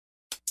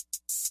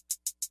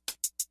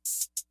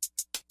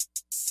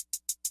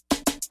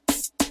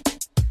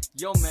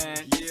Yo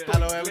man,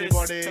 Hello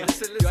everybody.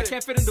 Yo, I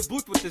can't fit in the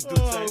booth with this dude,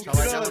 son.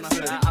 সবাই কেমন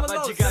আছেন?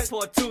 Abajiga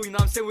part 2, you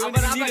know what I'm saying? We don't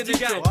even need an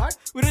intro. What?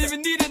 We don't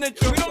even need an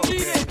intro. We don't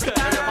need it.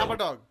 Papa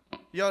Dog.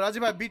 Yo,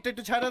 Rajib ভাই বিটটা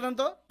একটু ছাড়া দেন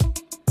তো।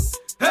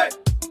 Hey!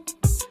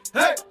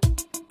 Hey!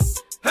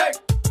 Hey!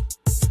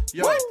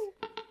 Yo.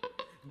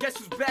 Guess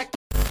who's back?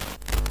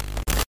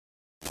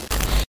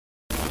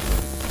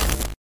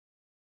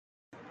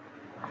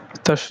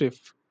 Tashrif,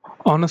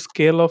 on a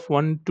scale of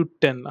 1 to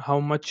 10, how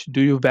much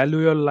do you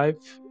value your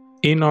life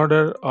in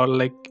order or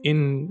like in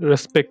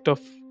respect of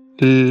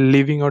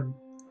living or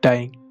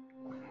dying?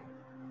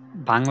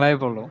 বাংলায়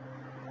বলো।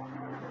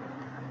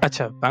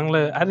 আচ্ছা বাংলা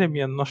আরে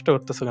মিয়া নষ্ট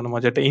করতেছো কেন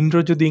মজাটা ইন্ট্রো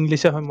যদি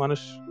ইংলিশে হয়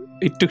মানুষ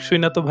একটু শুই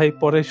না তো ভাই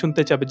পরে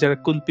শুনতে চাবে যারা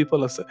কুল পিপল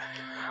আছে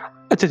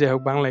আচ্ছা যাই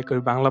হোক বাংলায়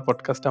করি বাংলা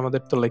পডকাস্ট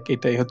আমাদের তো লাইক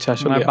এটাই হচ্ছে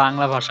আসলে আমার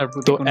বাংলা ভাষার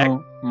প্রতি তো কোনো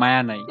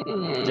মায়া নাই,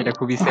 যেটা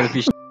খুবই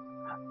সেলফিশ।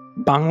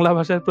 বাংলা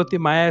ভাষার প্রতি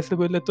মায়া আছে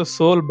বলে তো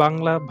সোল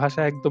বাংলা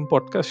ভাষা একদম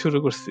পডকাস্ট শুরু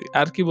করছি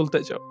আর কি বলতে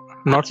চাও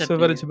নট আচ্ছা,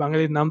 সেভারেজ ঠিক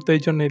বাঙালির নাম তো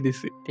এই জন্যই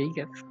দিছি ঠিক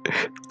আছে।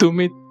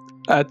 তুমি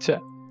আচ্ছা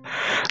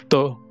তো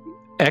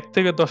 1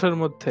 থেকে 10-এর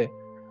মধ্যে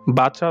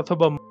বাঁচা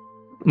অথবা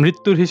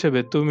মৃত্যুর হিসেবে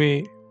তুমি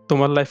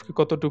তোমার লাইফকে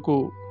কতটুকু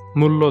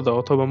মূল্য দাও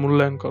অথবা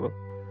মূল্যায়ন করো?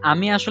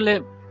 আমি আসলে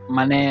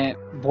মানে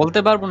বলতে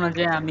পারবো না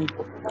যে আমি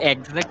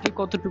এক্স্যাক্টলি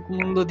কতটুকু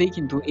মূল্য দিই,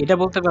 কিন্তু এটা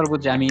বলতে পারবো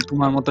যে আমি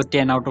তোমার মতো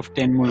 10 আউট অফ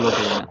 10 মূল্য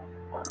দিই না।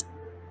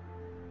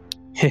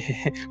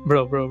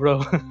 ব্রো ব্রো ব্রো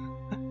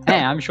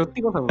হ্যাঁ, আমি সত্যি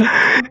কথা বলছি।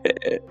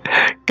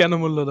 কেন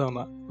মূল্য দাও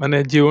না? মানে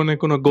জীবনে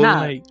কোনো গোল না,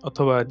 নাই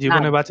অথবা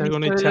জীবনে না, বাঁচার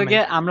কোনো জিনিসটা ইচ্ছা হলো নাই?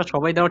 গিয়ে আমরা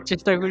সবাই দেওয়ার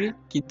চেষ্টা করি,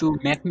 কিন্তু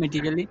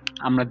ম্যাথমেটিক্যালি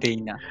আমরা দেই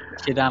না।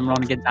 সেটা আমরা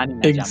অনেকে জানি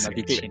না যে আমরা Exactly.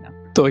 দিচ্ছি না।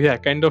 তো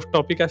কাইন্ড অফ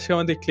টপিক আসে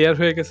আমাদের ক্লিয়ার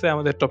হয়ে গেছে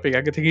আমাদের টপিক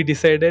আগে থেকেই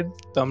ডিসাইডেড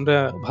তো আমরা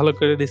ভালো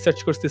করে রিসার্চ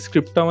করছি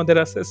স্ক্রিপ্টটা আমাদের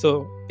আছে সো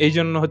এই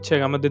জন্য হচ্ছে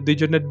আমাদের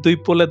দুইজনের দুই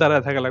পোলে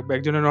দাঁড়ায় থাকা লাগবে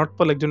একজনের নর্থ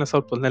পোল একজনের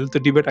সাউথ পোল নাহলে তো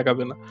ডিবেট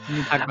আগাবে না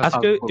তুমি থাকবে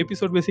আজকের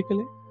South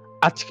Pole।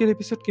 আজকের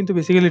এপিসোড কিন্তু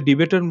বেসিক্যালি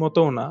ডিবেটের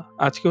মতো না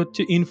আজকে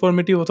হচ্ছে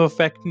ইনফরমেটিভ অথবা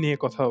ফ্যাক্ট নিয়ে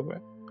কথা হবে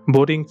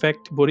বোরিং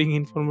ফ্যাক্ট বোরিং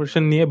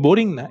ইনফরমেশন নিয়ে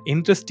বোরিং না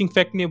ইন্টারেস্টিং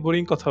ফ্যাক্ট নিয়ে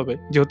বোরিং কথা হবে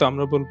যেহেতু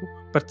আমরা বলবো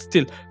বাট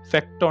স্টিল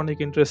ফ্যাক্টটা অনেক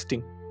interesting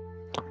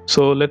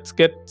so let's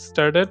get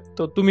started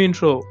তো তুমি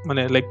ইন্ট্রো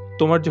মানে লাইক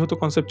তোমার যেহেতু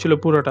কনসেপ্ট ছিল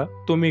পুরোটা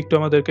তুমি একটু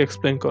আমাদেরকে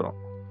এক্সপ্লেইন করো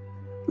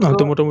আমি তো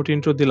তো মোটামুটি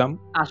ইন্ট্রো দিলাম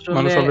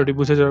মানুষ আসলে অলরেডি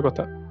বুঝে যাওয়ার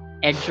কথা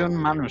একজন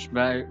মানুষ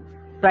বা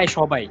প্রায়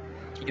সবাই,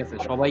 ঠিক আছে,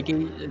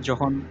 সবাইকেই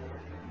যখন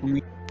তুমি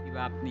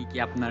বা আপনি কি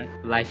আপনার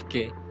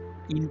লাইফকে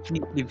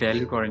ইনফিনিটলি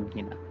ভ্যালু করেন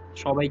কিনা,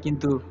 সবাই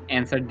কিন্তু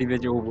অ্যান্সার দিবে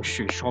যে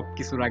অবশ্যই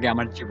সবকিছুর আগে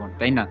আমার জীবন,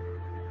 তাই না?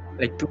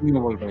 লাইক তুমিও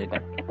বলবে এটা।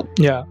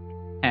 ইয়া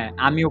হ্যাঁ,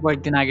 আমিও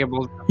কয়েকদিন আগে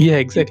বলতাম,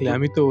 এক্স্যাক্টলি কিন্তু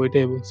আমি তো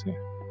ওইটাই বলছি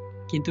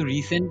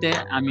রিসেন্টে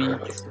আমি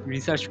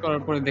রিসার্চ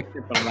করার পরে দেখতে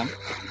পারলাম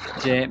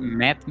যে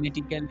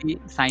ম্যাথমেটিক্যালি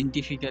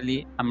সায়েন্টিফিক্যালি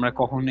আমরা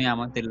কখনোই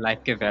আমাদের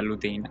লাইফকে ভ্যালু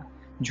দেই না।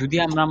 যদি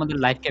আমরা আমাদের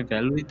লাইফকে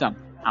ভ্যালু দিতাম,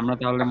 আমরা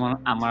তাহলে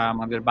আমরা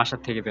আমাদের বাসা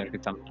থেকে বের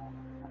হইতাম না।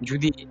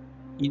 যদি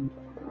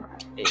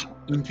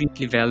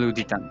ইনফিনিটলি ভ্যালু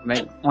দিতাম,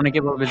 অনেকে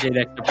বলবে যে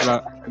এটা একটা পুরো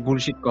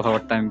বুলশিট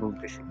কথাবার্তা আমি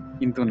বলতেছি,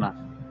 কিন্তু না,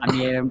 আমি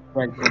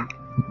একদম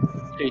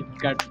স্ট্রেট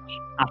কাট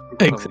আসল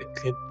কথা বলছি।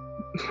 এক্স্যাক্টলি তো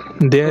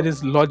there is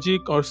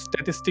logic or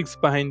statistics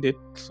behind it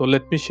so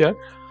let me share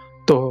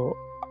তো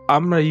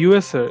আমরা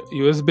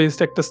ইউএস বেসড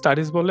একটা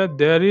স্টাডিজ বলে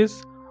there is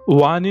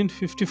 1 in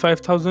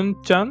 55,000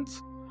 chance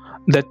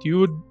that you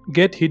would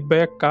get hit by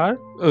a car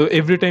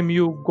every time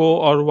you go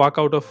or walk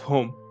out of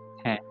home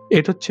হ্যাঁ,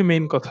 এটা হচ্ছে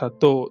main কথা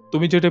তো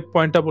তুমি যেটা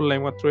পয়েন্টটা বললে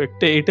মাত্র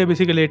একটা এটা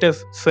বেসিক্যালি এটা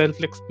সেলফ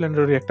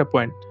এক্সপ্লেনারি একটা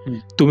পয়েন্ট হুম,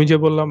 তুমি যে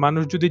বললা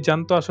মানুষ যদি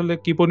জানতো আসলে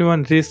কি পরিমাণ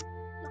রিস্ক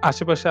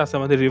আশেপাশে আছে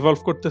আমাদের রিভলভ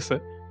করতেছে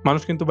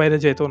মানুষ কিন্তু বাইরে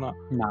যেত না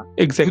না,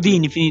 যদি এক্স্যাক্টলি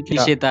ইনফিনিটলি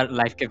সে তার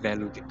লাইফকে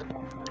ভ্যালু দিত।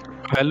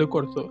 ভ্যালু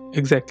করতো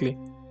এক্স্যাক্টলি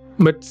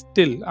বাট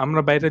স্টিল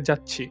আমরা বাইরে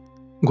যাচ্ছি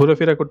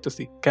ঘোরাফেরা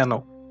করতেছি কেন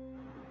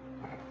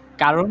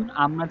কারণ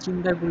আমরা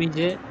চিন্তা করি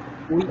যে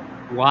ওই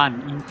 1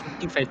 in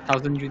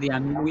 55,000 যদি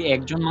আমি ওই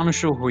একজন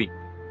মানুষও হই,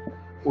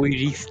 ওই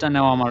রিস্কটা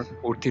নেওয়া আমার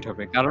worth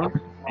হবে। কারণ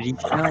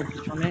রিস্ক নেওয়ার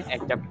পিছনে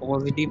একটা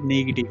পজিটিভ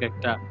নেগেটিভ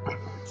একটা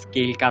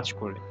স্কেল কাজ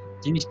করে।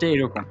 জিনিসটা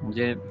এরকম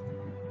যে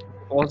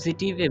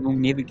পজিটিভ এবং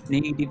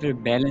নেগেটিভের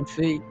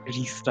ব্যালেন্সে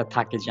রিস্কটা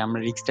থাকে যে আমরা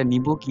রিস্কটা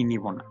নিব কি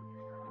নিব না।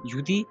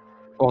 যদি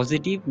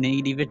পজিটিভ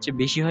নেগেটিভের চেয়ে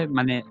বেশি হয়,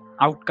 মানে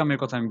আউটকামের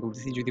কথা আমি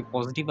বলতেছি, যদি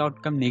পজিটিভ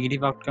আউটকাম নেগেটিভ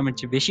আউটকামের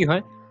চেয়ে বেশি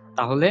হয়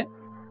তাহলে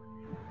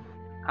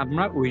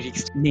আমরা ওই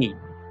রিস্ক নেই।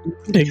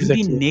 কিন্তু যদি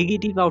এক্স্যাক্টলি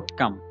নেগেটিভ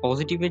আউটকাম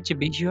পজিটিভের চেয়ে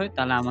বেশি হয়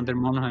তাহলে আমাদের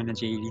মনে হয় না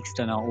যে এই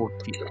রিস্কটা নেওয়া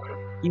worthy।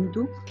 কিন্তু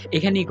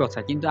এখানেই কথা,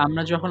 কিন্তু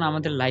আমরা যখন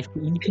আমাদের লাইফকে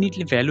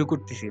ইনফিনিটলি ভ্যালু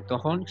করতেছি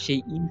তখন সেই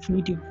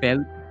ইনফিনিটিভ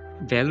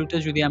ভ্যালুটা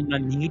যদি আমরা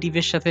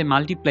নেগেটিভের সাথে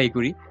মাল্টিপ্লাই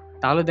করি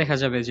তাহলে দেখা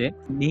যাবে যে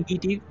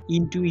negative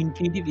into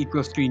infinitive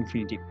equals to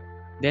infinitive.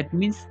 That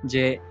means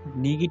যে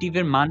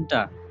নেগেটিভের মানটা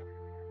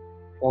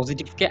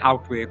পজিটিভকে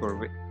আউটওয়ে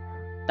করবে,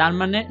 তার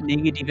মানে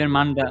নেগেটিভের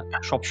মানটা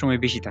সবসময়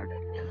বেশি থাকে।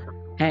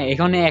 হ্যাঁ,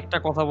 এখানে একটা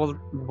কথা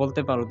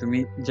বলতে পারো তুমি,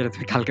 যেটা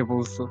তুমি কালকে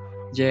বলছো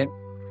যে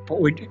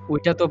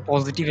ওইটা তো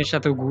পজিটিভের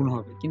সাথেও গুণ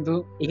হবে, কিন্তু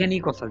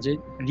এখানেই কথা যে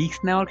রিস্ক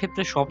নেওয়ার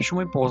ক্ষেত্রে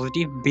সবসময়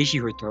পজিটিভ বেশি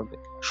হইতে হবে,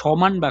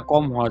 সমান বা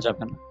কম হওয়া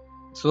যাবে না।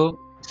 So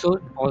so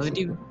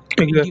positive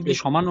comparatively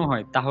exactly. সমানও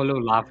হয় তাহলেও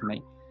লাভ নাই।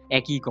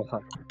 একই কথা।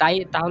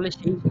 তাহলে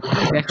সেই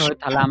যদি দেখা হয়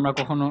তাহলে আমরা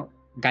কখনো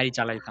গাড়ি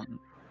চালাইতাম না।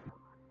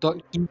 তো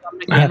কিন্তু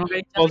আমরা হ্যাঁ, কেন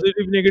গাড়ি চালাই?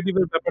 পজিটিভ নেগেটিভ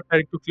এর ব্যাপারটা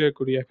আরেকটু ক্লিয়ার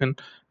করি এখন।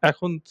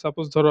 এখন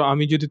সাপোজ ধরো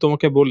আমি যদি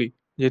তোমাকে বলি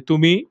যে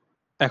তুমি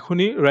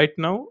এখনই রাইট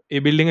নাও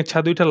এই বিল্ডিং এর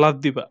ছাদে উইঠা লাফ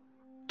দিবা।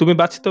 তুমি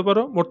বাঁচতে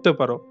পারো, মরতে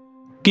পারো।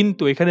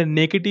 কিন্তু এখানে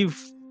নেগেটিভ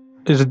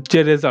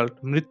যে রেজাল্ট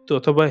মৃত্যু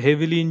অথবা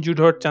হেভিলি ইনজুরড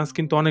হওয়ার চান্স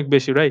কিন্তু অনেক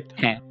বেশি, রাইট?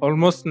 হ্যাঁ,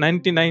 অলমোস্ট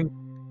 99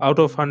 আউট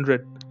অফ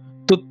 100।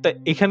 তো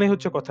এখানে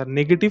হচ্ছে কথা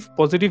নেগেটিভ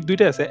পজিটিভ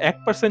দুইটাই আছে।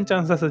 1%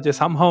 চান্স আছে যে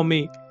সামহাও আমি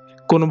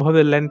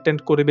কোনোভাবে ল্যান্ড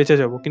ট্যান্ড করে বেঁচে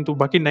যাব, কিন্তু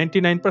বাকি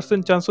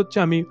 99% চান্স হচ্ছে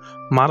আমি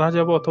মারা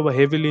যাব অথবা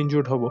হেভিলি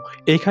ইনজুর্ড হব।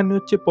 এইখানে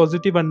হচ্ছে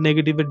পজিটিভ আর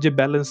নেগেটিভের যে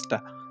ব্যালেন্সটা,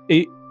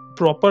 এই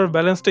প্রপার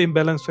ব্যালেন্সটা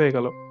ইমব্যালেন্স হয়ে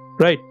গেল,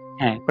 রাইট?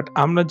 হ্যাঁ। বাট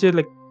আমরা যে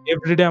লাইক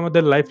এভরিডে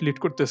আমাদের লাইফ লিড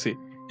করতেছি,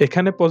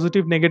 এখানে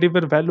পজিটিভ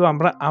নেগেটিভের ভ্যালু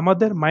আমরা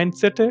আমাদের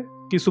মাইন্ডসেটে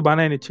কিছু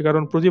বানায় নিচ্ছি।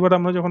 কারণ প্রতিবার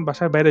আমরা যখন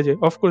বাসার বাইরে যাই,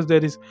 অফকোর্স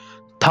দেয়ার ইজ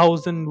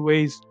 1000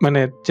 ওয়েজ,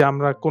 মানে যে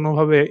আমরা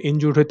কোনোভাবে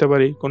ইনজুর্ড হইতে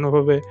পারি,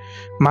 কোনোভাবে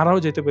মারাও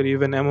যেতে পারি,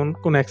 ইভেন এমন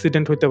কোন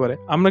অ্যাক্সিডেন্ট হইতে পারে।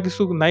 আমরা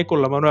কিছু নাই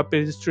করলাম, আমরা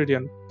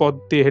পেডেস্ট্রিয়ান পথ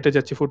দিয়ে হেঁটে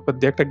যাচ্ছি, ফুটপাথ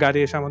দিয়ে একটা গাড়ি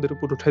এসে আমাদের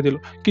উপর উঠাই দিল,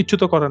 কিচ্ছু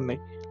তো করার নাই,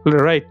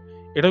 রাইট?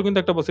 এটাও কিন্তু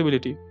একটা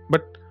পসিবিলিটি।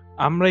 বাট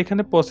আমরা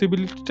এখানে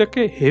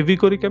পসিবিলিটিটাকে হেভি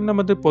করি কেমনে,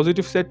 আমাদের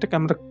পজিটিভ সাইডটাকে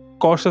আমরা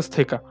কশাস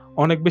থেকে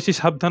অনেক বেশি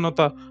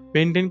সাবধানতা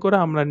মেনটেন করে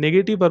আমরা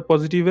নেগেটিভ আর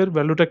পজিটিভের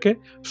ভ্যালুটাকে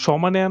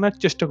সমানে আনার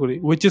চেষ্টা করি,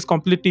 which is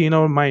completely in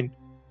our mind,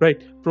 right?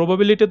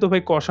 Probability তো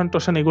ভাই কশন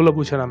টশন এগুলো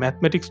বুঝে না,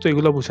 ম্যাথমেটিক্স তো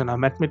এগুলো বুঝে না।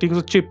 ম্যাথমেটিক্স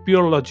হচ্ছে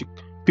পিওর লজিক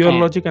হ্যাঁ।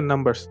 Logic and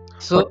numbers.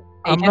 So but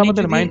আমরা এখানে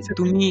আমাদের যদি মাইন্ডসেট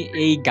তুমি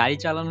এই গাড়ি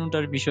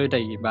চালানোটার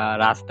বিষয়টাই বা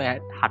রাস্তায়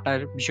হাঁটার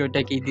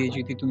বিষয়টাকে দিয়ে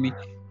যদি তুমি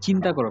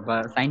চিন্তা করো বা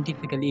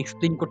সায়েন্টিফিক্যালি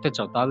এক্সপ্লেইন করতে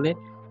চাও, তাহলে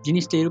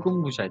জিনিসটা এরকম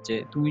বোঝায় যে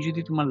তুমি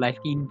যদি তোমার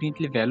লাইফকে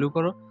ইনফিনিটলি ভ্যালু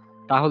করো,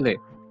 তাহলে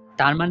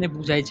তার মানে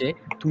বোঝায় যে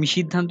তুমি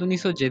সিদ্ধান্ত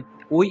নিছো যে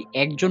ওই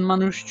একজন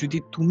মানুষ যদি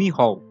তুমি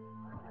হও,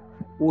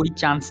 ওই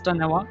চান্সটা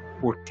নেওয়া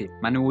worth it।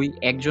 মানে ওই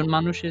একজন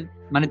মানুষের,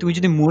 মানে তুমি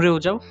যদি মরেও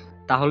যাও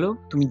তাহলেও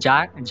তুমি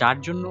যার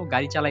জন্য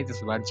গাড়ি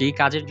চালাইতেছো বা যেই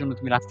কাজের জন্য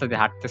তুমি রাস্তা দিয়ে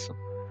হাঁটতেছো,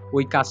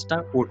 ওই কাজটা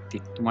worth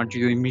it, তোমার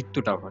যদি ওই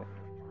মৃত্যুটাও হয়।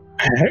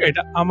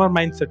 এটা আমার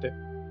মাইন্ডসেটে,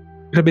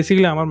 এটা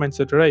বেসিক্যালি আমার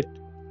মাইন্ডসেট, রাইট?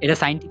 এটা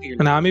সায়েন্টিফিক্যালি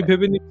মানে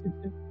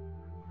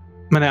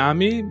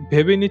আমি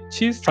ভেবে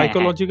নিচ্ছি হ্যাঁ, হ্যাঁ,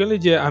 সাইকোলজিক্যালি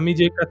যে আমি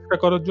যে কাজটা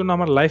করার জন্য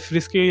আমার লাইফ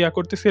রিস্কে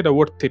করতেছি এটা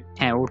ওয়ার্থ ইট।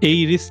 হ্যাঁ, worth এই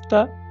it। রিস্কটা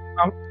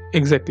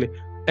এক্স্যাক্টলি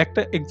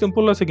একটা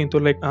এক্সাম্পল আছে কিন্তু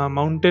লাইক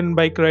মাউন্টেন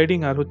বাইক রাইডিং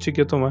আর হচ্ছে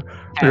কি তোমার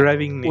হ্যাঁ,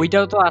 ড্রাইভিং নিয়ে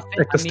ওইটাও তো আছে।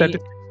 একটা আমি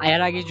স্ট্যাটিস্টিক।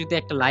 এর আগে যদি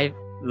একটা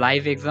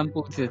লাইভ এক্সাম্পল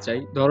দিতে চাই,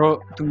 ধরো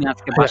তুমি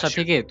আজকে বাসা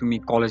থেকে তুমি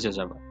কলেজে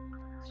যাবা।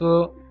 সো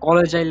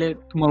কলেজ যাইলে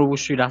তোমার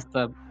অবশ্যই রাস্তা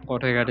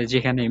পথে ঘাটে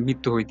যেখানে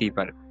মৃত্যু হইতেই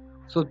পারে।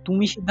 সো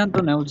তুমি সিদ্ধান্ত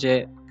নাও যে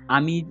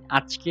আমি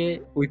আজকে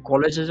ওই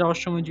কলেজে যাওয়ার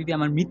সময় যদি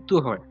আমার মৃত্যু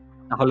হয়,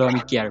 তাহলেও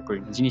আমি কেয়ার করি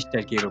না। জিনিসটা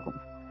আরকি এরকম।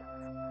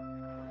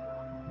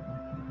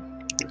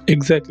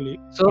 এক্স্যাক্টলি,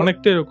 সো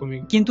অনেকটা এরকমই।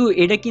 কিন্তু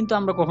এটা কিন্তু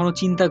আমরা কখনো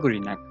চিন্তা করি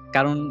না।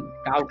 কারণ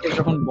কাউকে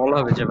যখন বলা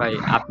হবে যে ভাই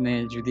আপনি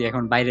যদি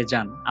এখন বাইরে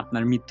যান,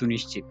 আপনার মৃত্যু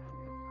নিশ্চিত।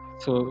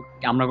 সো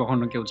আমরা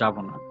কখনো কেউ যাব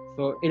না।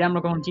 তো এটা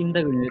আমরা কখনো চিন্তা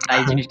করি না। তাই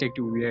হ্যাঁ, জিনিসটা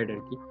একটু উইয়ার্ড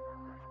আরকি।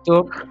 তো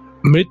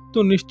মৃত্যু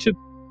নিশ্চিত,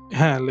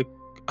 হ্যাঁ, like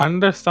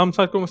under some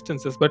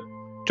circumstances, but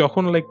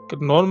যখন লাইক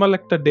নরমাল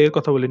একটা ডে এর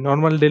কথা বলি,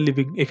 নরমাল ডে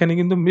লিভিং, এখানে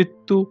কিন্তু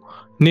মৃত্যু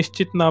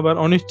নিশ্চিত না আবার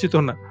অনিশ্চিত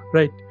না,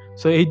 রাইট?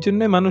 সো এই জন্য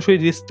মানুষ ওই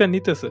রিস্কটা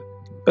নিতেছে।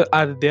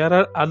 আর there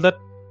are other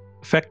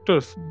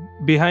factors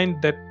behind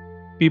that,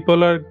 people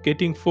are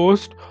getting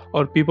forced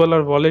or people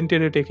are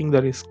voluntary taking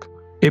the risk.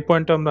 এই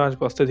পয়েন্টটা আমরা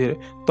আসবো আস্তে ধীরে।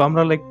 তো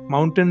আমরা লাইক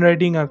মাউন্টেন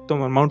রাইডিং আর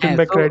তোমার মাউন্টেন হ্যাঁ,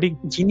 বাইক তো রাইডিং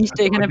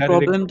জিনিসটা এখানে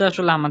প্রবলেমটা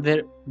আসলে আমাদের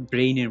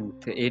ব্রেইনের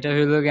মধ্যে। এটা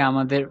হলো গিয়ে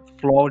আমাদের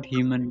flawed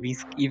human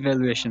risk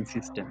evaluation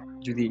system.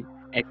 যদি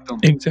একদম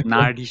এক্স্যাক্টলি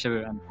নার্ড হিসেবে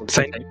আমি বলতে চাই।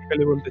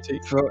 সায়েন্টিফিক্যালি বলতে চাই।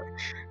 সো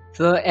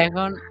সো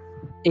এখন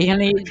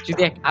এখানে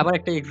যদি আবার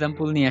একটা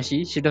এক্সাম্পল নিয়ে আসি,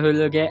 সেটা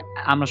হলো গিয়ে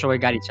আমরা সবাই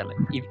গাড়ি চালাই।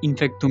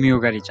 ইনফ্যাক্ট তুমিও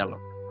গাড়ি চালাও।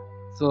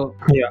 So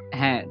Yeah.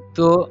 হ্যাঁ,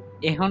 তো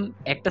এখন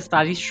একটা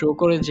স্টাডি শো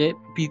করে যে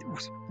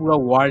পুরা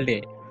ওয়ার্ল্ডে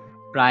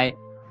প্রায়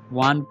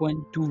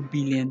 1.2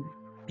 billion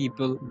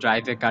people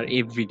drive a car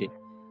everyday.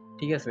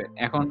 ঠিক আছে?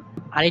 এখন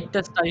আরেকটা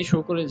স্টাডি শো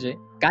করে যে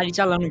গাড়ি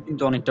চালানো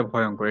কিন্তু অনেকটা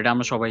ভয়ংকর। এটা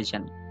আমরা সবাই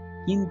জানি।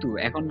 কিন্তু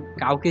এখন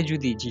কাউকে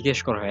যদি জিজ্ঞেস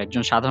করা হয়,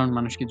 একজন সাধারণ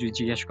মানুষকে যদি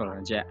জিজ্ঞেস করা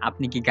হয় যে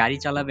আপনি কি গাড়ি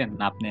চালাবেন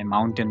না আপনি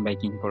মাউন্টেন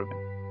বাইকিং করবেন?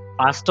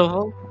 ফার্স্ট অফ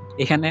অল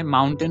এখানে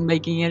মাউন্টেন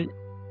বাইকিং এর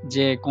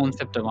যে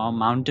কনসেপ্টটা বা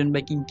মাউন্টেন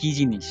বাইকিং কি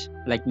জিনিস,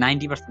 লাইক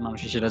 90%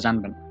 মানুষই সেটা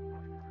জানবে না।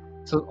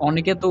 সো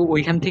অনেকে তো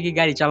ওইখান থেকে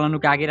গাড়ি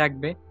চালানোকে আগে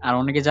রাখবে, আর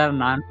অনেকে যারা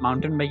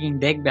মাউন্টেন বাইকিং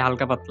দেখবে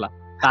হালকা পাতলা,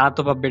 তারা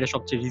তো ভাববে এটা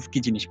সবচেয়ে রিস্কি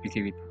জিনিস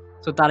পৃথিবীতে।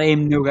 সো তারা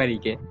এমনিও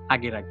গাড়িকে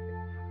আগে রাখবে।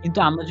 কিন্তু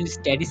আমরা যদি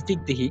স্ট্যাটিস্টিক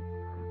দেখি,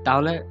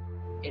 তাহলে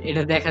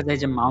এটা দেখা যায়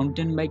যে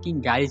মাউন্টেন বাইকিং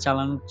গাড়ি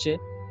চালানোর চেয়ে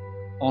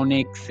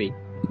অনেক সেফ।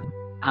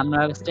 আমরা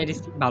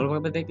স্ট্যাটিস্টিক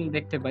ভালোভাবে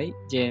দেখতে পাই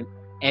যে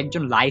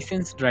একজন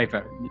লাইসেন্স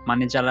ড্রাইভার,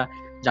 মানে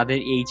যাদের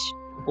এইজ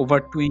ওভার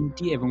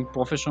 20 এবং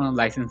প্রফেশনাল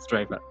লাইসেন্স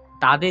ড্রাইভার,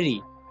 তাদেরই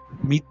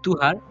মৃত্যু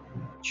হার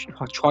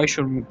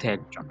 600-র মধ্যে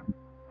একজন।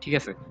 ঠিক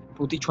আছে?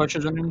 প্রতি 600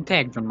 জনের মধ্যে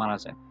একজন মারা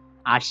যায়।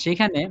 আর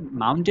সেখানে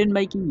মাউন্টেন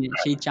বাইকিং এ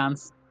সেই চান্স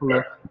হলো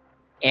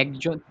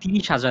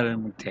 30,000-এর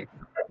মধ্যে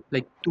একজন।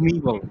 লাইক তুমি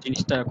বলো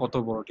জিনিসটা কত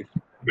বড়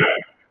difference।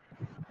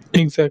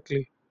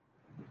 এক্স্যাক্টলি।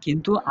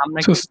 কিন্তু আমরা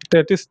সো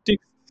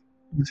স্ট্যাটিস্টিক্স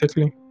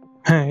এক্স্যাক্টলি।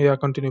 হ্যাঁ,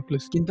 কন্টিনিউ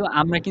প্লিজ।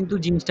 আমরা কিন্তু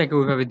জিনিসটাকে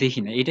ওইভাবে দেখি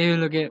না। এটাই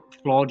হলো গিয়ে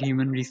flawed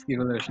human risk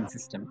evaluation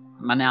system।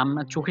 মানে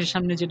আমরা চোখের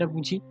সামনে যেটা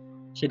বুঝি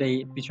সেটাই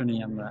পিছনেই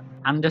আমরা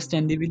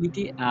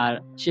understandability আর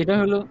সেটা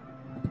হলো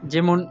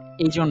যেমন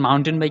এই যেমন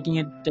মাউন্টেন বাইকিং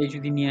এরটাই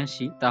যদি নিয়ে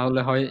আসি তাহলে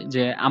হয়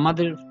যে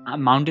আমাদের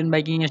মাউন্টেন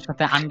বাইকিং এর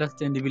সাথে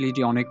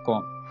আন্ডারস্ট্যান্ডেবিলিটি অনেক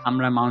কম।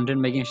 আমরা মাউন্টেন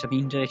বাইকিং এর সাথে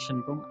ইন্টারেকশন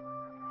কম।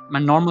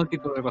 মানে নরমাল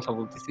পিপল এর কথা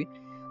বলতেছি।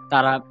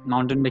 তারা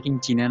মাউন্টেন বাইকিং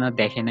চিনে না,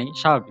 দেখে নাই,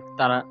 স্বাভাবিক।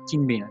 তারা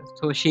চিনবেই না।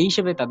 তো সেই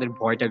হিসেবে তাদের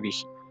ভয়টা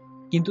বেশি।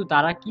 কিন্তু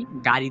তারা কি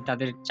গাড়ি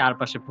তাদের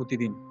চারপাশে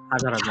প্রতিদিন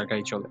হাজার হাজার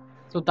গাড়ি চলে।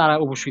 তো তারা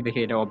অবশ্যই দেখে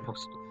এটা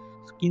অভ্যস্ত।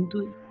 কিন্তু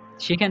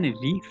সেখানে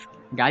রিস্ক,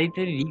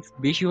 গাড়িতে রিস্ক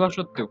বেশি হওয়া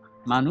সত্ত্বেও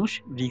মানুষ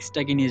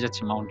রিস্কটাকে নিয়ে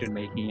যাচ্ছে মাউন্টেন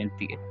বাইকিং এর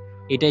দিকে।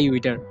 এটাই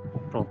ওইটার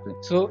প্রবলেম।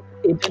 সো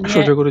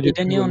সোজা করে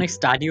এটা নিয়ে অনেক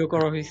স্টাডিও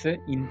করা হয়েছে।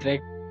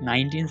 ইনফ্যাক্ট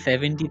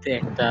 1970 তে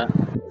একটা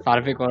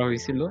সার্ভে করা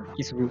হয়েছিল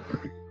কিছু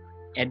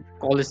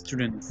কলেজ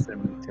স্টুডেন্টস এর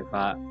মধ্যে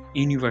বা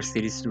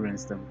ইউনিভার্সিটি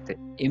স্টুডেন্টস এর মধ্যে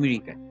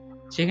আমেরিকায়।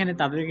 সেখানে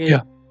তাদেরকে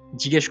Yeah.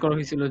 জিজ্ঞেস করা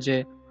হয়েছিল যে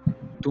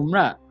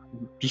তোমরা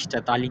 20টা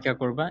তালিকা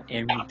করবা,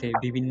 এর মধ্যে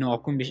বিভিন্ন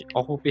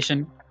অকুপেশন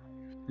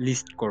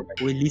লিস্ট করবে।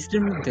 ওই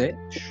লিস্টের মধ্যে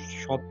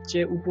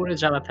সবচেয়ে উপরে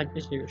যারা থাকবে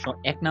সে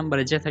এক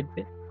নম্বরে যে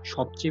থাকবে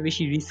সবচেয়ে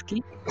বেশি রিস্কি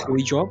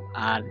ওই জব,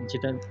 আর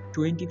যেটা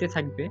 20তে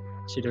থাকবে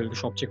সেটা হলো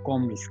সবচেয়ে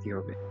কম রিস্কি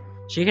হবে।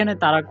 সেখানে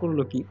তারা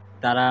করলো কি,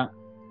 তারা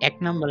এক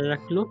নম্বরে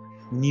রাখলো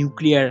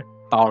নিউক্লিয়ার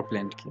পাওয়ার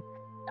প্ল্যান্টকে।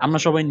 আমরা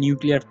সবাই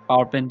নিউক্লিয়ার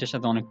পাওয়ার প্ল্যান্টের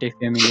সাথে অনেকটাই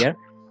ফ্যামিলিয়ার।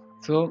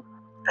 তো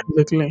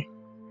এক্স্যাক্টলি।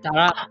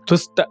 তারা তো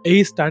এই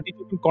স্টাডি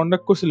যখন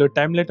কন্ডাক্ট করছিল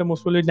টাইমলাইনটা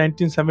মোস্ট প্রবাবলি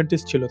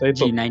 1970s ছিল, তাই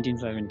তো? জি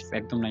 1970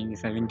 একদম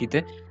 1970 তে।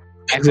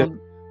 এখন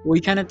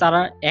ওইখানে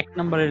তারা এক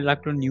নম্বরে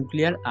রাখলো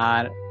নিউক্লিয়ার,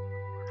 আর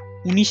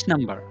 19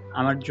 নাম্বার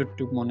আমার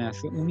যতটুকু মনে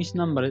আছে 19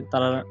 নাম্বারে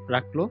তারা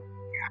রাখলো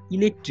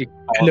ইলেকট্রিক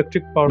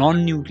পাওয়ার নন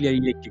nuclear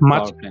electric Much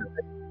power plant.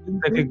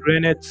 like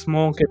grenade,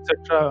 smoke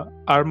etcetera,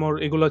 armour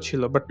এগুলো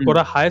ছিল, বাট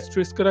ওরা হাইয়েস্ট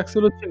রিস্কে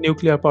রাখছিল হচ্ছে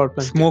নিউক্লিয়ার পাওয়ার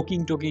প্ল্যান্ট। স্মোকিং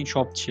টোকিং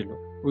সব ছিল,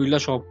 ওইগুলা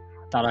সব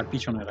তারা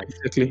পিছনে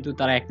রাখছে, কিন্তু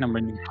তারা এক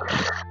নাম্বার নিউক্লিয়ার।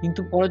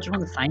 কিন্তু পরে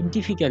যখন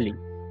সায়েন্টিফিক্যালি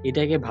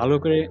এটাকে ভালো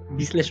করে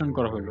বিশ্লেষণ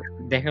করা হলো,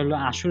 দেখা হলো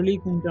আসলেই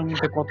কোনটার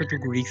মধ্যে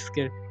কতটুকু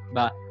রিস্কের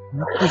বা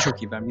মৃত্যু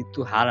ঝুঁকি বা মৃত্যু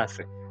হার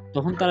আছে,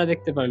 তখন তারা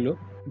দেখতে পারলো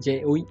যে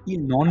ওই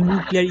non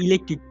nuclear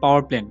electric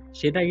power plant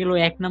সেটা গেল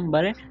এক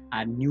নম্বরে,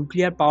 আর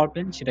নিউক্লিয়ার পাওয়ার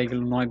প্ল্যান্ট সেটা গেল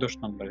 9-10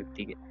 নম্বরের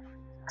দিকে।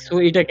 সো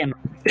এটা কেন?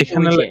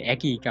 এখানে ওই যে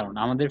একই কারণ,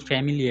 আমাদের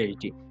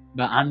ফ্যামিলিয়ারিটি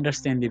বা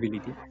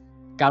আন্ডারস্ট্যান্ডেবিলিটি।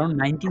 কারণ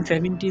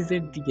 1970s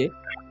এর দিকে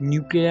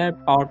নিউক্লিয়ার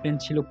পাওয়ার প্ল্যান্ট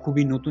ছিল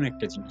খুবই নতুন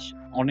একটা জিনিস।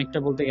 অনেকটা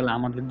বলতে গেলে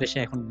আমাদের দেশে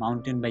এখন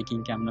মাউন্টেন বাইকিং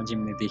কে আমরা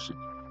যেমনি দেখি।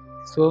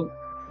 সো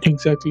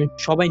এক্স্যাক্টলি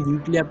সবাই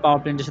নিউক্লিয়ার পাওয়ার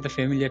প্ল্যান্টের সাথে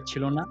ফ্যামিলিয়ার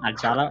ছিল না, আর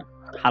যারা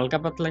হালকা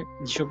পাতলা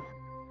যেসব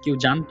কেউ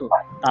জানতো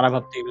তারা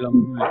ভাবতো এগুলো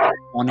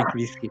অনেক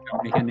রিস্কি,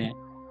 কারণ এখানে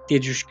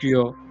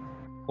তেজস্ক্রিয়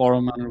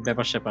পরমাণুর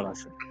ব্যাপার-স্যাপার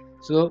আছে।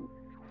 সো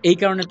এই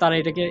কারণে তারা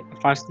এটাকে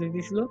ফার্স্টলি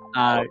দিছিল।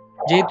 আর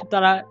যেহেতু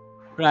তারা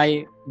প্রায়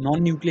নন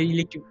নিউক্লিয়ার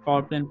ইলেকট্রিক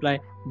পাওয়ার প্ল্যান্ট প্রায়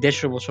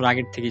 150 বছর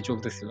আগের থেকেই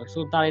চলতেছিল। সো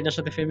তারা এটার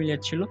সাথে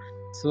ফ্যামিলিয়ার ছিল।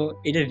 সো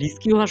এটা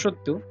রিস্কি হওয়া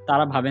সত্ত্বেও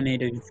তারা ভাবে না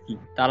এটা রিস্কি।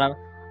 তারা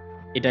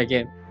এটাকে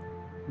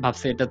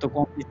ভাবছে এটা তো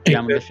কম রিস্কি,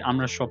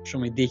 আমরা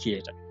সবসময় দেখি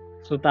এটা।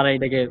 সো তারা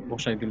এটাকে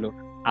বসায় দিল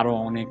আরো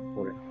অনেক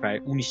পরে, প্রায়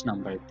 19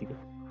 নাম্বারের দিকে।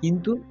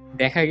 কিন্তু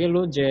দেখা গেল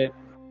যে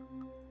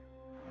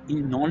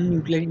নন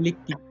নিউক্লিয়ার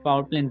ইলেকট্রিক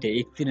পাওয়ার প্ল্যান্টে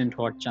অ্যাক্সিডেন্ট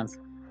হওয়ার চান্স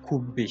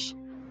খুব বেশি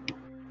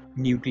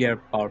নিউক্লিয়ার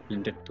পাওয়ার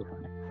প্ল্যান্টের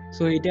তুলনায়।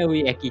 সো এটা ওই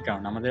একই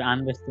কারণ, আমাদের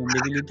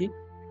আন্ডারস্ট্যান্ডেবিলিটি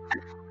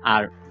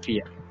আর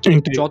ফিয়ার।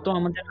 যত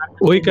আমাদের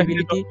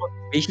আন্ডারস্ট্যান্ডেবিলিটি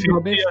বেশি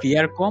হবে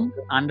ফিয়ার কম,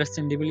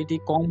 আন্ডারস্ট্যান্ডেবিলিটি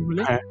কম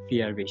হলে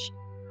ফিয়ার বেশি।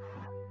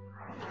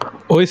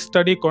 ওই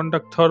স্টাডি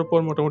কন্ডাক্ট হওয়ার পর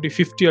মোটামুটি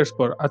 50 ইয়ার্স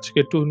পর আজকে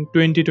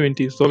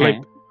 2020, সো লাইক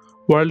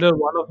ওয়ার্ল্ডের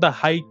one of the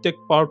hi tech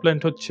power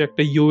plant হচ্ছে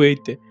একটা ইউএই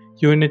তে,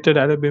 ইউনাইটেড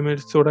আরব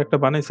এমিরেটস, ওরা একটা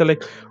বানাইছে like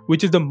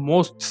which is the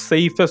most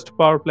safest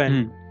power plant,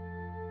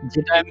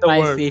 যেটা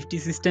প্রায় সেফটি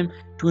সিস্টেম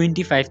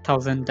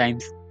 25,000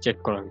 টাইমস চেক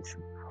করা হয়েছে।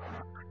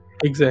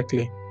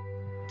 এক্স্যাক্টলি।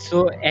 সো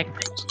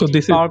একটা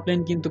পাওয়ার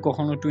প্ল্যান্ট কিন্তু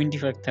কখনো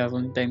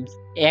 25,000 টাইমস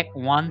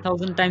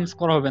 1000 টাইমস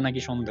করা হবে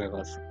নাকি সন্দেহ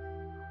আছে।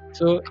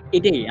 সো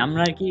এটাই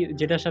আমরা কি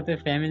যেটার সাথে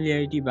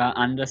ফ্যামিলিয়ারিটি বা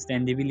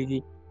আন্ডারস্ট্যান্ডেবিলিটি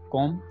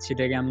কম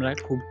সেটাকে আমরা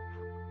খুব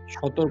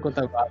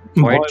সতর্কতা বা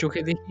ভয়ের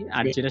চোখে দেখি,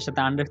 আর যেটার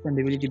সাথে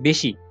আন্ডারস্ট্যান্ডেবিলিটি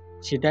বেশি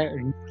সেটা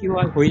রিস্কি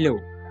হইলেও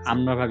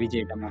আমরা ভাবি যে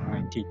এটা মনে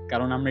হয় ঠিক,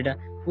 কারণ আমরা এটা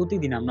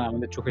প্রতিদিন আমরা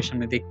আমাদের চোখের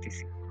সামনে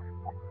দেখতেছি।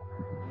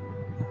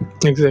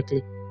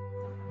 এক্স্যাক্টলি।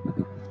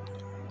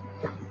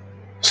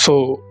 সো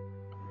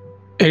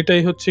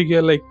এটাই হচ্ছে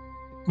গিয়া লাইক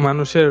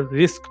মানুষের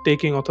রিস্ক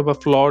টেকিং অথবা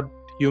flawed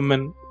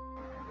human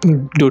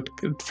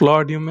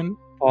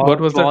what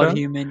was that flawed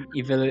human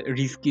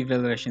risk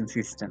evaluation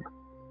system.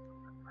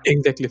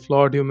 Exactly,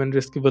 flawed human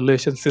risk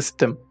evaluation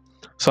system.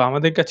 So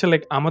আমাদের কাছে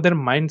লাইক আমাদের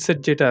মাইন্ডসেট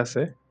যেটা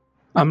আছে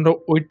আমরা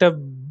ওইটা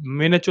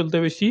মেনে চলতে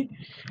বেশি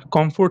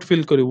কমফোর্ট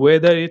ফিল করি,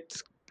 whether it's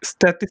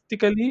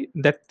statistically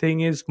that thing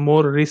is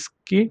more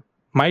risky,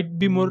 might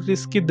be more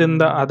risky than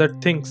the other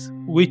things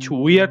which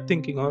we are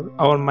thinking or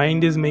our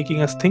mind is making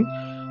us think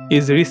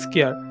is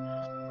riskier.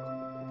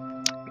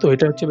 তো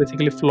এটা হচ্ছে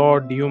basically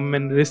flawed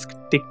human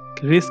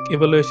risk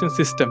evaluation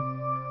system.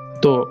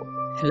 তো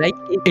like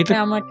এটা এটা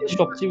আমাকে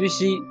সবচেয়ে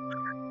বেশি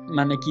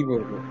মানে কি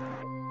বলবো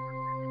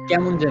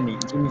কেমন জানি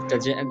জিনিসটা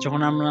যে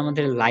যখন আমরা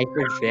আমাদের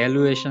লাইফের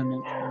ভ্যালুয়েশন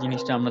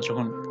জিনিসটা আমরা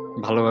যখন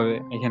ভালোভাবে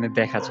এখানে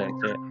দেখা যায়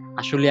যে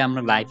আসলে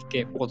আমরা লাইফকে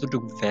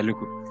কতটুকু ভ্যালু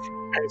করতেছি।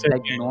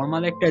 লাইক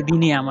নর্মাল একটা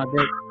দিনে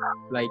আমাদের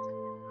লাইক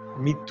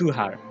মৃত্যুর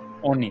হার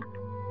অনেক।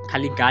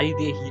 খালি গাড়ি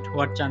দিয়ে হিট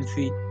হওয়ার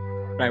চান্সই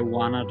প্রায়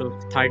 1 out of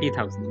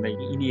 30,000, লাইক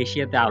ইন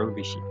এশিয়াতে আরো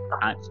বেশি,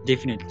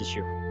 ডেফিনেটলি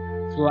শিওর।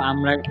 সো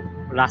আমরা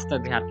রাস্তা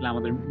দিয়ে হাঁটলে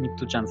আমাদের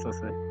মৃত্যুর চান্স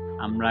আছে,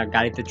 আমরা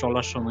গাড়িতে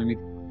চলার সময়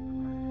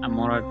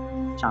মরার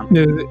চান্স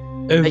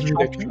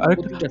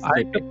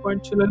আরেকটা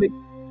পয়েন্ট ছিল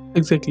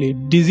এক্স্যাক্টলি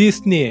ডিজিজ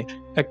নিয়ে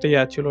একটা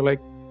ইয়া ছিল লাইক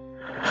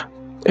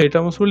এটা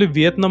মোস্টলি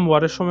ভিয়েতনাম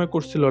ওয়ারের সময়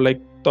করছিল লাইক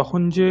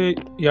তখন যে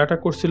ইয়াটা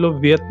করছিল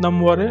ভিয়েতনাম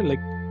ওয়ারে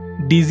লাইক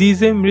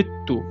ডিজিজে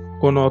মৃত্যু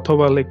কোনো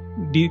অথবা লাইক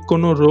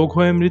কোনো রোগ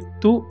হয়ে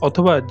মৃত্যু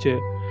অথবা যে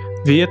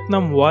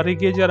ভিয়েতনাম ওয়ারে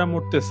গিয়ে যারা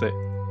মরতেছে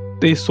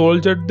তো এই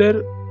সোলজারদের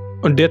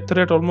ডেথ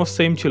রেট অলমোস্ট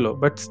সেম ছিল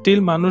বাট স্টিল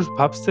মানুষ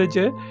ভাবছে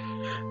যে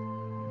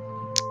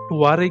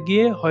ওয়ারে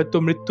গিয়ে হয়তো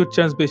মৃত্যুর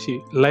চান্স বেশি,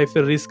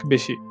 লাইফের রিস্ক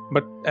বেশি,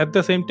 but at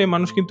the same time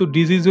মানুষ কিন্তু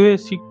ডিজিজ হয়ে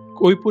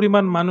ওই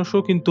পরিমাণ মানুষও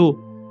কিন্তু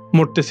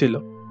মরতেছিল।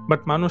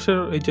 বাট মানুষের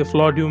এই যে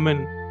flawed human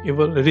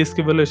risk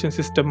evaluation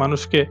system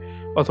মানুষকে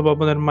অথবা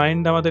আমাদের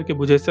মাইন্ড আমাদেরকে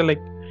বুঝাইছে লাইক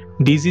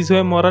ডিজিজ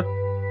হয়ে মরা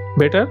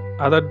বেটার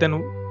আদার দেন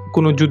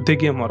কোনো যুদ্ধে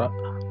গিয়ে মরা।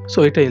 সো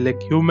এটাই like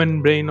human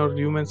brain or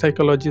human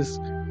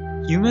psychologist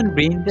human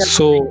ব্রেইনটা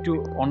so একটু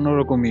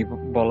অন্যরকমই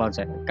বলা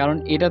যায়, কারণ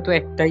এটা তো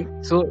একটাই।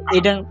 সো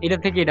এটা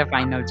থেকে এটা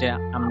ফাইনাল যে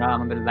আমরা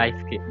আমাদের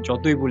লাইফকে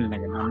যতই বলি না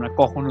কেন আমরা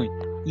কখনোই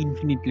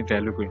ইনফিনিটলি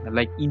ভ্যালু করি না।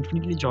 লাইক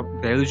ইনফিনিটলি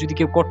ভ্যালু যদি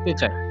কেউ করতে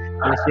চায়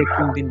তাহলে সে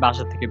কোনদিন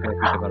বাসা থেকে বের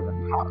হতে পারবে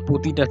না,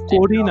 প্রতিটা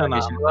করি না না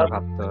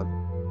ভাবতে হবে।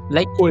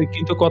 লাইক করি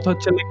কিন্তু কথা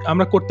হচ্ছে লাইক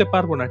আমরা করতে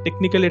পারবো না,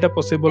 টেকনিক্যালি এটা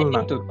পসিবল না,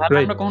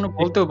 রাইট? আমরা কখনো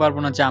বলতেও পারবো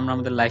না যে আমরা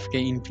আমাদের লাইফকে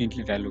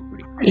ইনফিনিটলি ভ্যালু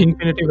করি,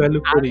 ইনফিনিটি ভ্যালু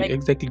করি, like-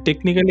 এক্স্যাক্টলি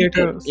টেকনিক্যালি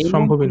এটা এমন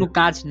সম্ভবই কোনো না,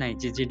 কাজ নাই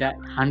যে যেটা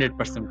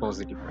 100%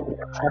 পজিটিভ,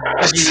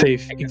 সেফ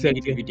এক্স্যাক্টলি।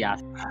 নেগেটিভিটি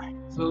আছে।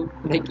 সো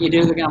লাইক এটা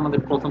হচ্ছে আমাদের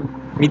প্রথম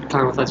মিথ্যা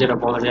কথা যেটা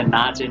বলা যায়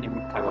না জেনে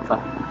মিথ্যা কথা।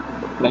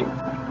 লাইক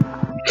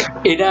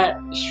এটা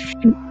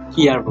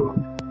কি আর বলবো,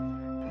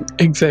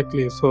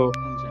 এক্স্যাক্টলি। সো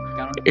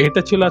কারণ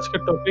এটা ছিল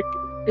আজকের টপিক।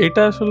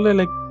 এটা আসলে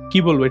লাইক কি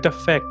বলবো, এটা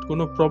ফ্যাক্ট,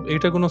 কোনো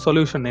এটা কোনো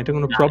সলিউশন না, এটা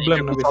কোনো প্রবলেম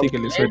না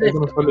বেসিক্যালি। সো এটা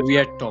কোনো solution,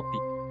 weird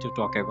topic to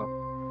talk about.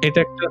 এটা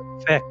একটা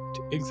fact,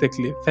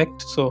 exactly fact.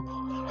 So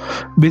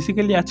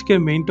basically আজকের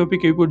মেইন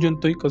টপিক এই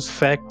পর্যন্তই, কজ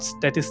ফ্যাক্ট,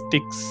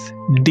 স্ট্যাটিস্টিক্স,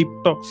 ডিপ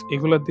টক্স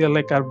এগুলো দিয়ে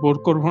লাইক আর বোর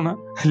করবো না।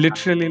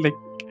 লিটারালি লাইক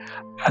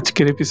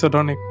আজকের এপিসোড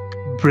অনেক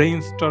ব্রেইন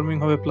স্টর্মিং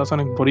হবে প্লাস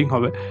অনেক বোরিং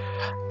হবে।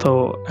 তো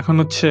এখন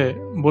হচ্ছে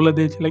বলে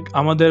দিয়েছি লাইক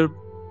আমাদের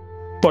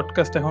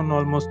পডকাস্ট এখন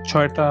অলমোস্ট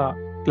 6টা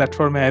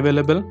প্ল্যাটফর্মে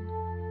available.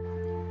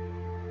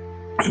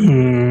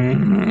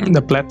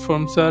 The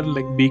platforms are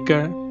like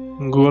Beaker,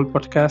 Google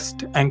Podcast,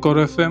 Anchor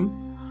FM,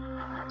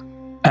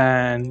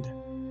 and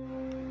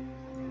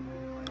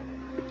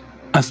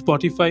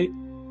Spotify,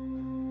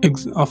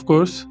 of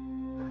course.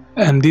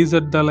 And these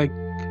are the like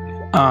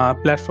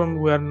platform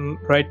we are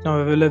right now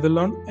available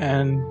on.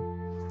 And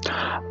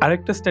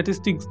আরেকটা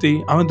স্ট্যাটিস্টিক্স দিই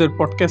আমাদের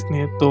podcast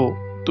নিয়ে, তো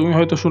তুমি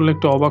হয়তো শুনলে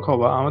একটু অবাক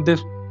হবা। আমাদের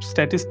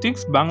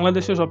স্ট্যাটিস্টিক্স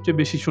বাংলাদেশে সবচেয়ে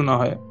বেশি শোনা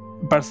হয়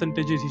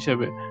পার্সেন্টেজেস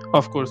হিসেবে,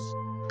 of course,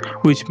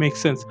 which makes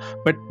sense.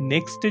 But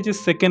next stage is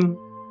second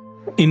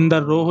in the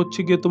row হচ্ছে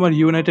গিয়ে তোমার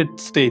United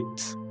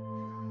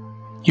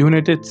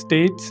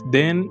States,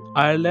 then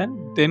Ireland,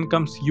 then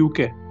comes UK,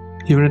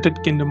 United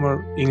Kingdom or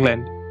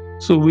England.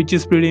 So which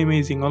is pretty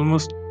amazing.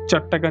 Almost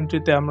 4টা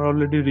কান্ট্রিতে আমরা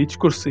অলরেডি রিচ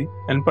করছি,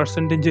 and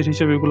পার্সেন্টেজের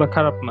হিসেবে এগুলো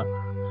খারাপ না।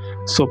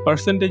 সো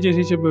পার্সেন্টেজের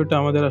হিসেবে ওটা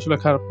আমাদের আসলে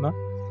খারাপ না।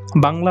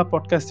 বাংলা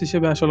পডকাস্ট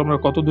হিসেবে আসলে আমরা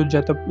কত দূর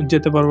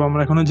যেতে পারবো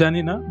আমরা এখনো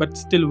জানি না, but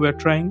still we are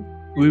trying,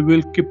 we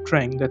will keep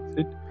trying, that's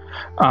it.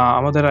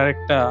 আমাদের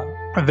আরেকটা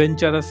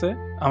ভেঞ্চার আছে,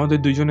 আমাদের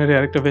দুইজনের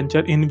আরেকটা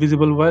venture,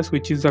 invisible voice,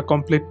 which is a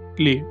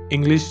completely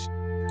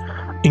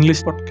English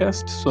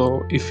podcast. So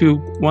if you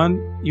want,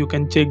 you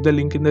can check the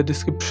link in the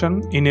description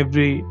in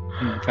every.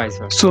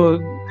 So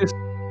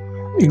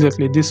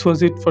this was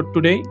it for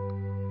today.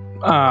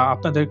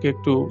 আপনাদেরকে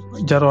একটু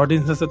যারা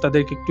audience আছে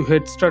তাদেরকে একটু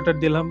হেড স্টার্টার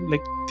দিলাম,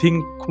 like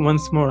think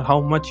once more how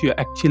much you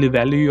actually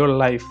value your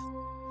life.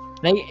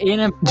 Like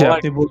যে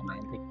আপনি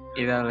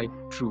এটা লাইক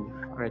ট্রু,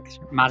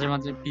 মাঝে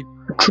মাঝে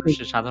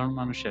সাধারণ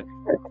মানুষের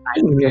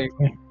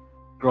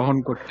গ্রহণ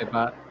করতে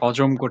বা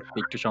হজম করতে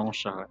একটু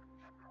সমস্যা হয়।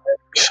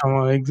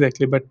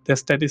 Exactly, but the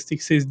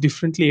statistics is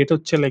differently, এটা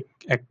হচ্ছে লাইক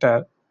একটা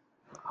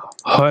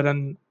হয়রান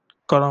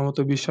করার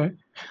মতো বিষয়।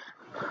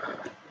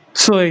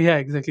 So yeah,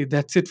 exactly.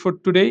 That's it for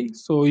today.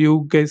 So you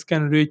guys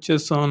can reach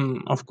us on,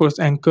 of course,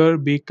 Anchor,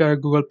 Beaker,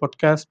 Google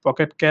Podcast,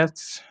 Pocket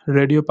Casts,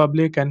 Radio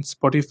Public, and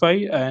Spotify.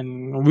 And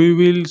we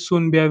will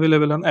soon be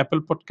available on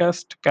Apple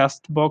Podcast,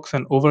 Castbox,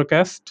 and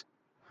Overcast.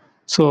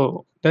 So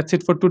that's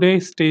it for today.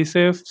 Stay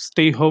safe,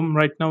 stay home.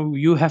 Right now,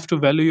 you have to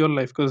value your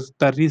life because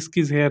the risk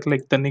is here,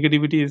 like the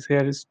negativity is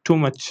here, is too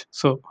much.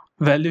 So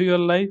value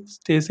your life,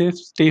 stay safe,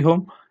 stay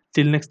home.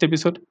 Till next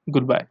episode,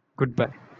 goodbye. Goodbye.